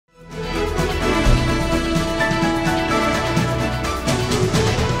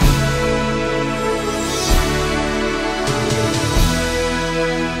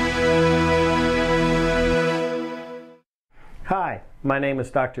my name is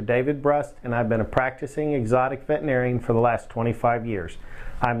Dr. David Brust, and I've been a practicing exotic veterinarian for the last 25 years.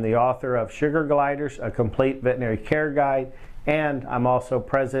 I'm the author of Sugar Gliders, a complete veterinary care guide, and I'm also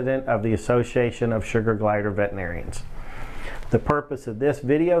president of the Association of Sugar Glider Veterinarians. The purpose of this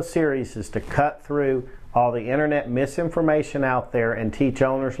video series is to cut through all the internet misinformation out there and teach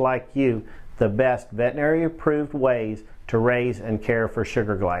owners like you the best veterinary approved ways to raise and care for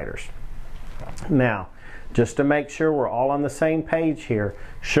sugar gliders. Now, just to make sure we're all on the same page here,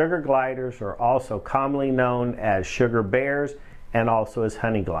 sugar gliders are also commonly known as sugar bears and also as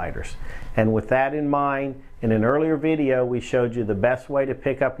honey gliders. And with that in mind, in an earlier video we showed you the best way to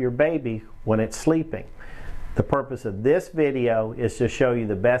pick up your baby when it's sleeping. The purpose of this video is to show you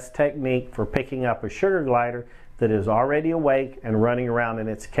the best technique for picking up a sugar glider that is already awake and running around in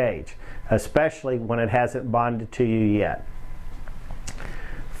its cage, especially when it hasn't bonded to you yet.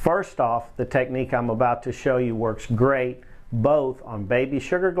 First off, the technique I'm about to show you works great both on baby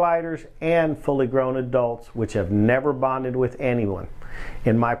sugar gliders and fully grown adults which have never bonded with anyone.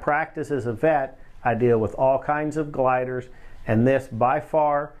 In my practice as a vet, I deal with all kinds of gliders, and this by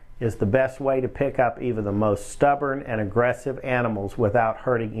far is the best way to pick up even the most stubborn and aggressive animals without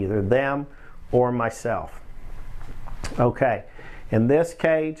hurting either them or myself. Okay, in this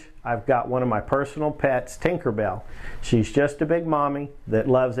cage I've got one of my personal pets, Tinkerbell. She's just a big mommy that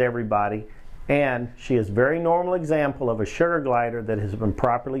loves everybody, and she is a very normal example of a sugar glider that has been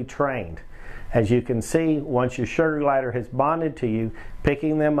properly trained. As you can see, once your sugar glider has bonded to you,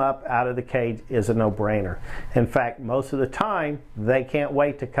 picking them up out of the cage is a no-brainer. In fact, most of the time, they can't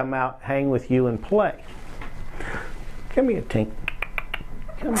wait to come out, hang with you, and play. Come here, Tink.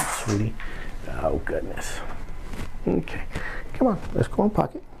 Come on, sweetie. Oh, goodness. Okay, come on, let's go in the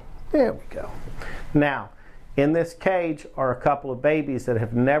pocket. There we go. Now, in this cage are a couple of babies that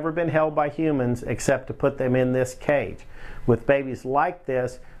have never been held by humans except to put them in this cage. With babies like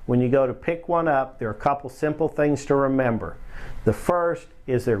this, when you go to pick one up, there are a couple simple things to remember. The first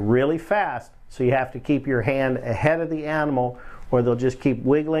is they're really fast, so you have to keep your hand ahead of the animal or they'll just keep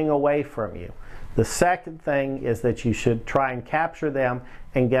wiggling away from you. The second thing is that you should try and capture them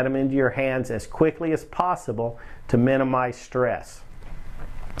and get them into your hands as quickly as possible to minimize stress.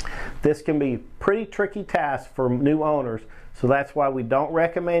 This can be a pretty tricky task for new owners, so that's why we don't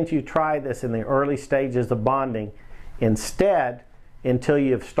recommend you try this in the early stages of bonding. Instead, until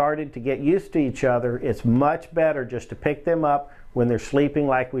you've started to get used to each other, it's much better just to pick them up when they're sleeping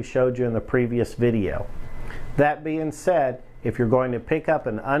like we showed you in the previous video. That being said, if you're going to pick up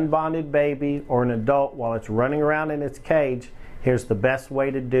an unbonded baby or an adult while it's running around in its cage, here's the best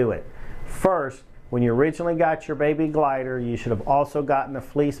way to do it. First, when you originally got your baby glider, you should have also gotten a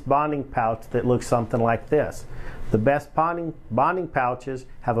fleece bonding pouch that looks something like this. The best bonding pouches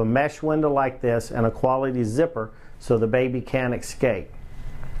have a mesh window like this and a quality zipper so the baby can't escape.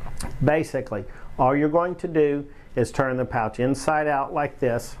 Basically, all you're going to do is turn the pouch inside out like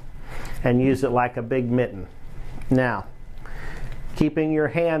this and use it like a big mitten. Now, keeping your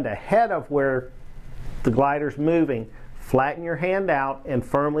hand ahead of where the glider's moving, flatten your hand out and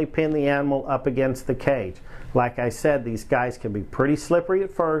firmly pin the animal up against the cage. Like I said, these guys can be pretty slippery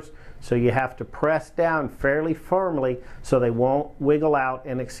at first, so you have to press down fairly firmly so they won't wiggle out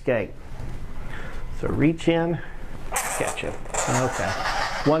and escape. So reach in, catch it. Okay.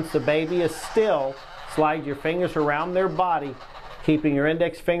 Once the baby is still, slide your fingers around their body, keeping your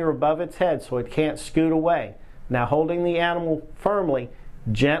index finger above its head so it can't scoot away. Now, holding the animal firmly,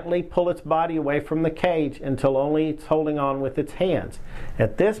 gently pull its body away from the cage until only it's holding on with its hands.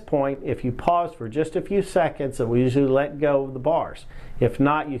 At this point, if you pause for just a few seconds, it will usually let go of the bars. If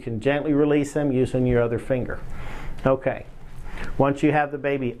not, you can gently release them using your other finger. Okay, once you have the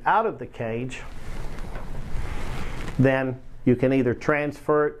baby out of the cage, then you can either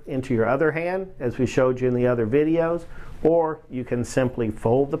transfer it into your other hand, as we showed you in the other videos, or you can simply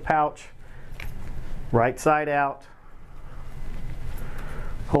fold the pouch right side out,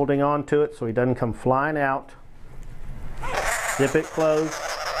 holding on to it so he doesn't come flying out. Zip it closed,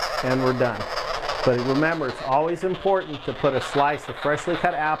 and we're done. But remember, it's always important to put a slice of freshly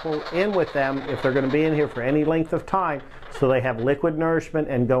cut apple in with them if they're going to be in here for any length of time so they have liquid nourishment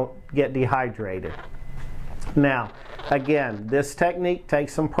and don't get dehydrated. Now, again, this technique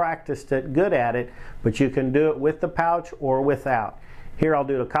takes some practice to get good at it, but you can do it with the pouch or without. Here, I'll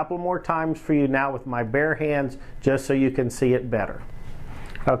do it a couple more times for you now with my bare hands just so you can see it better.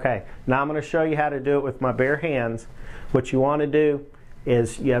 Okay, now I'm going to show you how to do it with my bare hands. What you want to do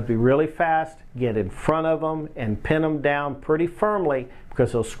is you have to be really fast, get in front of them and pin them down pretty firmly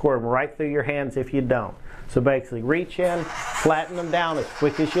because they'll squirm right through your hands if you don't. So basically reach in, flatten them down as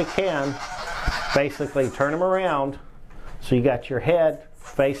quick as you can, basically turn them around, So you got your head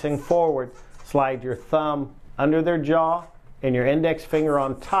facing forward, slide your thumb under their jaw and your index finger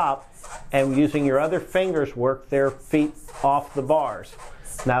on top, and using your other fingers work their feet off the bars.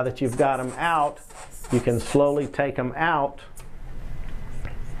 Now that you've got them out, you can slowly take them out,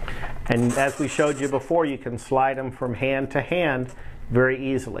 and as we showed you before, you can slide them from hand to hand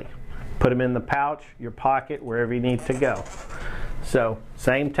very easily. Put them in the pouch, your pocket, wherever you need to go. So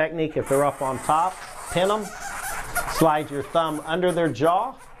same technique. If they're up on top, pin them, slide your thumb under their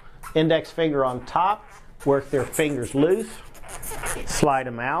jaw, index finger on top, work their fingers loose, slide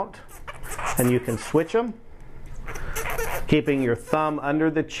them out, and you can switch them, keeping your thumb under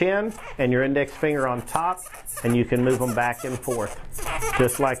the chin and your index finger on top, and you can move them back and forth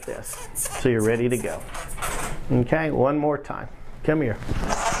just like this. So you're ready to go. Okay, one more time. Come here.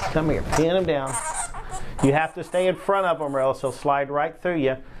 Come here. Pin them down. You have to stay in front of them or else they'll slide right through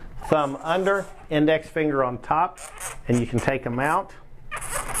you. Thumb under, index finger on top, and you can take them out.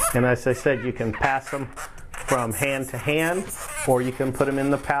 And as I said, you can pass them from hand to hand, or you can put them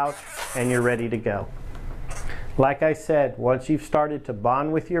in the pouch and you're ready to go. Like I said, once you've started to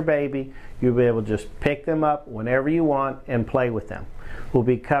bond with your baby, you'll be able to just pick them up whenever you want and play with them. We'll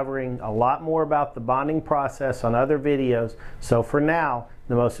be covering a lot more about the bonding process on other videos, so for now,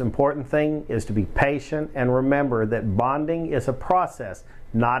 the most important thing is to be patient and remember that bonding is a process,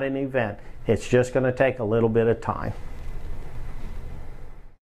 not an event. It's just going to take a little bit of time.